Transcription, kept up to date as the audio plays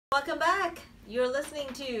Welcome back. You're listening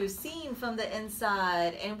to Seen from the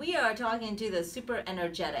Inside, and we are talking to the super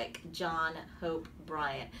energetic John Hope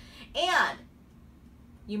Bryant. And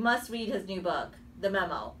you must read his new book, The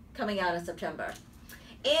Memo, coming out in September.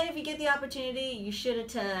 And if you get the opportunity, you should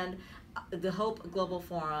attend the Hope Global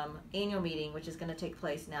Forum annual meeting, which is going to take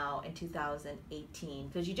place now in 2018,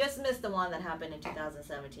 because you just missed the one that happened in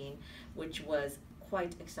 2017, which was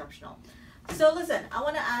quite exceptional. So listen, I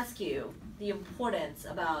want to ask you the importance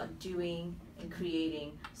about doing and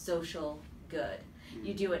creating social good.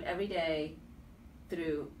 You do it every day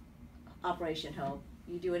through Operation Hope.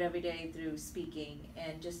 You do it every day through speaking,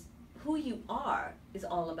 and just who you are is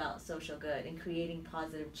all about social good and creating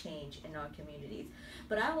positive change in our communities.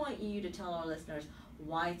 But I want you to tell our listeners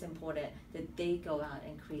why it's important that they go out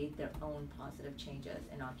and create their own positive changes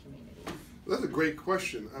in our communities. Well, that's a great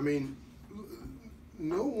question. I mean,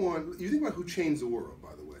 no one, you think about who changed the world,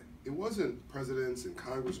 by the way. It wasn't presidents and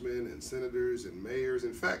congressmen and senators and mayors.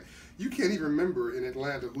 In fact, you can't even remember in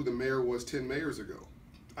Atlanta who the mayor was 10 mayors ago.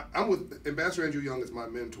 I'm with Ambassador Andrew Young as my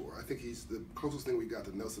mentor. I think he's the closest thing we got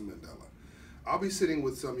to Nelson Mandela. I'll be sitting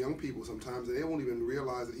with some young people sometimes and they won't even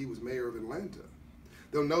realize that he was mayor of Atlanta.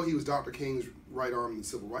 They'll know he was Dr. King's right arm in the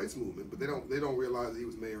civil rights movement, but they don't realize that he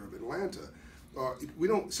was mayor of Atlanta.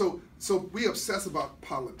 So we obsess about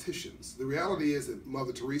politicians. The reality is that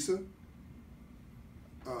Mother Teresa,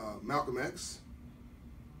 Malcolm X,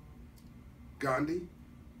 Gandhi,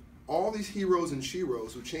 all these heroes and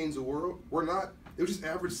sheroes who changed the world they were just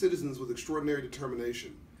average citizens with extraordinary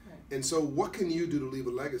determination. Right. And so what can you do to leave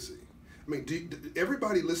a legacy? I mean,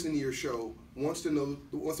 everybody listening to your show wants the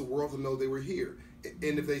world to know they were here.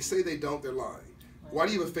 And if they say they don't, they're lying. Why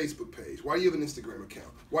do you have a Facebook page? Why do you have an Instagram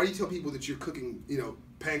account? Why do you tell people that you're cooking,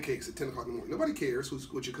 pancakes at 10 o'clock in the morning? Nobody cares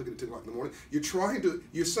what you're cooking at 10 o'clock in the morning.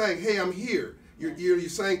 You're saying, hey, I'm here. You're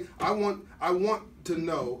saying, I want to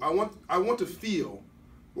know, I want to feel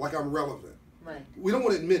like I'm relevant. Right. We don't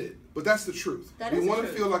want to admit it, but that's the truth. We want to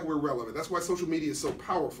feel like we're relevant. That's why social media is so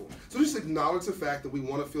powerful. So just acknowledge the fact that we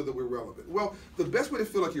want to feel that we're relevant. Well, the best way to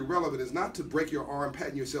feel like you're relevant is not to break your arm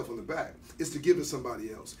patting yourself on the back. It's to give to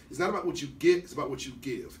somebody else. It's not about what you get, it's about what you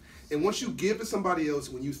give. And once you give to somebody else,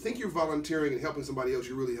 when you think you're volunteering and helping somebody else,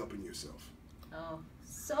 you're really helping yourself. Oh,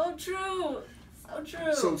 so true. So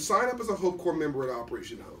true. So sign up as a Hope Corps member at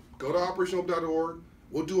Operation Hope. Go to operationhope.org.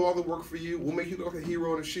 We'll do all the work for you. We'll make you look like a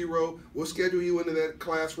hero and a shero. We'll schedule you into that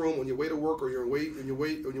classroom on your way to work or on your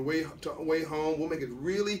way home. We'll make it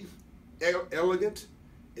really elegant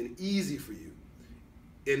and easy for you.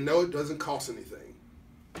 And no, it doesn't cost anything.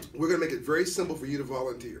 We're going to make it very simple for you to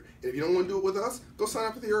volunteer. And if you don't want to do it with us, go sign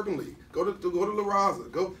up for the Urban League. Go to La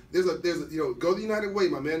Raza. Go to the United Way.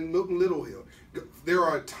 My man Milton Littlehill. There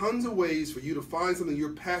are tons of ways for you to find something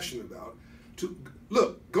you're passionate about.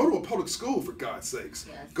 Look, go to a public school, for God's sakes.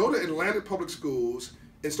 Yes. Go to Atlanta public schools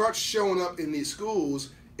and start showing up in these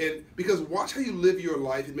schools, because watch how you live your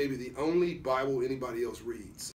life. It may be the only Bible anybody else reads.